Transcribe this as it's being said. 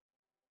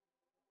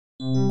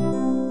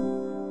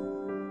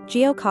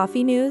Geo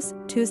Coffee News,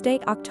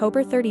 Tuesday,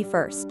 October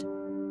 31st.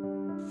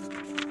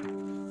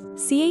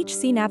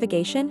 CHC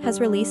Navigation has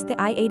released the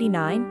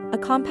i89, a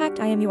compact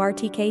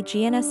IMU-RTK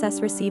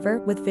GNSS receiver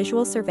with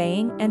visual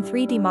surveying and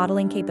 3D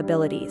modeling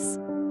capabilities.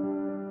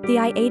 The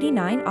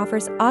i89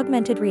 offers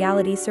augmented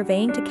reality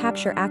surveying to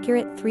capture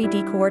accurate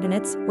 3D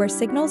coordinates where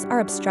signals are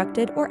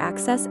obstructed or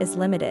access is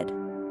limited.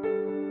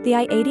 The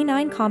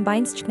i89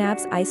 combines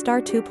CHNAV's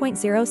iStar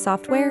 2.0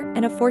 software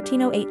and a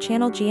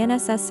 1408-channel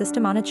GNSS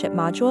system-on-a-chip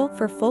module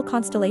for full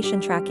constellation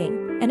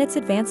tracking, and its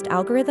advanced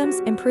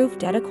algorithms improve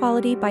data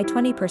quality by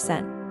 20%.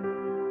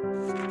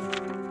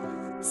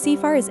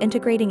 CFAR is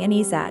integrating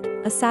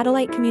AnySat, a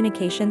satellite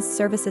communications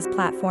services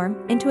platform,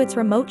 into its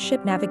remote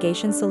ship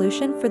navigation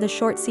solution for the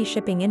short sea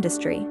shipping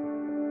industry.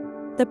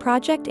 The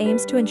project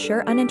aims to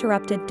ensure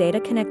uninterrupted data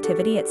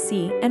connectivity at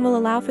sea and will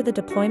allow for the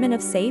deployment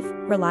of safe,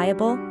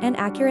 reliable, and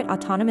accurate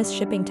autonomous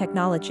shipping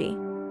technology.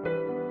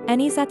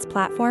 AnySat's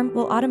platform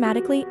will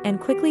automatically and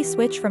quickly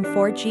switch from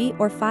 4G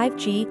or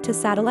 5G to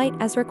satellite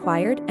as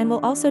required and will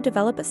also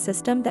develop a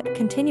system that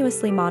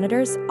continuously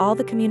monitors all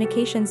the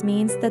communications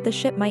means that the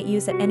ship might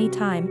use at any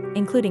time,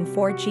 including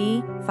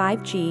 4G,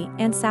 5G,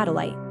 and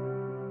satellite.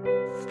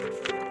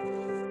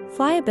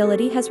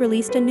 Flyability has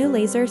released a new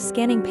laser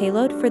scanning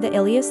payload for the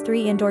Ilias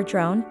 3 indoor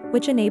drone,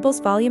 which enables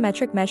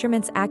volumetric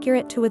measurements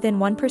accurate to within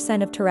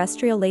 1% of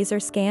terrestrial laser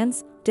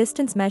scans,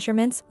 distance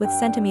measurements with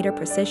centimeter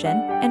precision,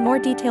 and more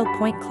detailed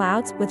point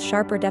clouds with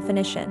sharper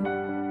definition.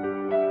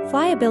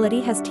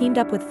 Flyability has teamed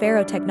up with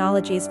Faro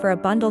Technologies for a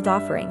bundled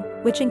offering,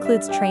 which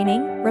includes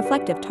training,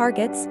 reflective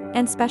targets,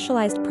 and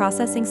specialized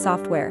processing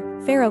software,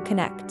 Faro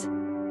Connect.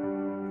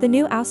 The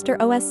new Ouster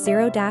OS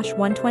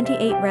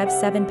 0-128 Rev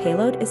 7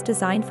 payload is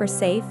designed for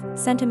safe,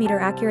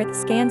 centimeter-accurate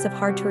scans of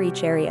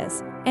hard-to-reach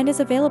areas, and is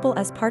available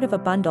as part of a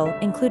bundle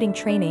including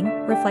training,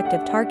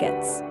 reflective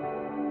targets.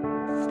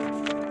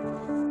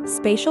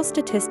 Spatial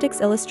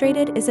Statistics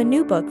Illustrated is a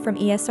new book from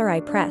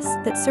ESRI Press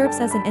that serves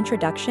as an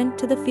introduction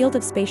to the field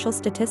of spatial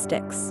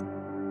statistics.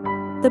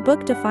 The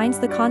book defines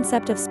the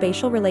concept of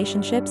spatial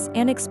relationships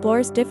and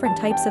explores different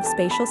types of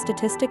spatial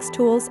statistics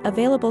tools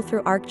available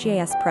through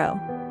ArcGIS Pro.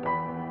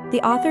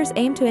 The authors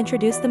aim to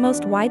introduce the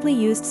most widely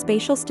used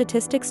spatial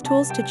statistics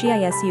tools to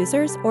GIS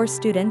users or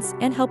students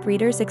and help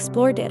readers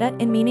explore data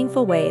in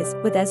meaningful ways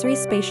with Esri's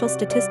spatial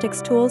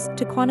statistics tools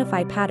to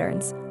quantify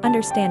patterns,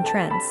 understand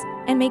trends,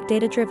 and make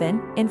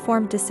data-driven,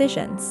 informed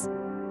decisions.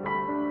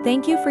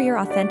 Thank you for your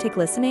authentic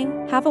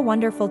listening. Have a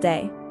wonderful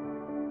day.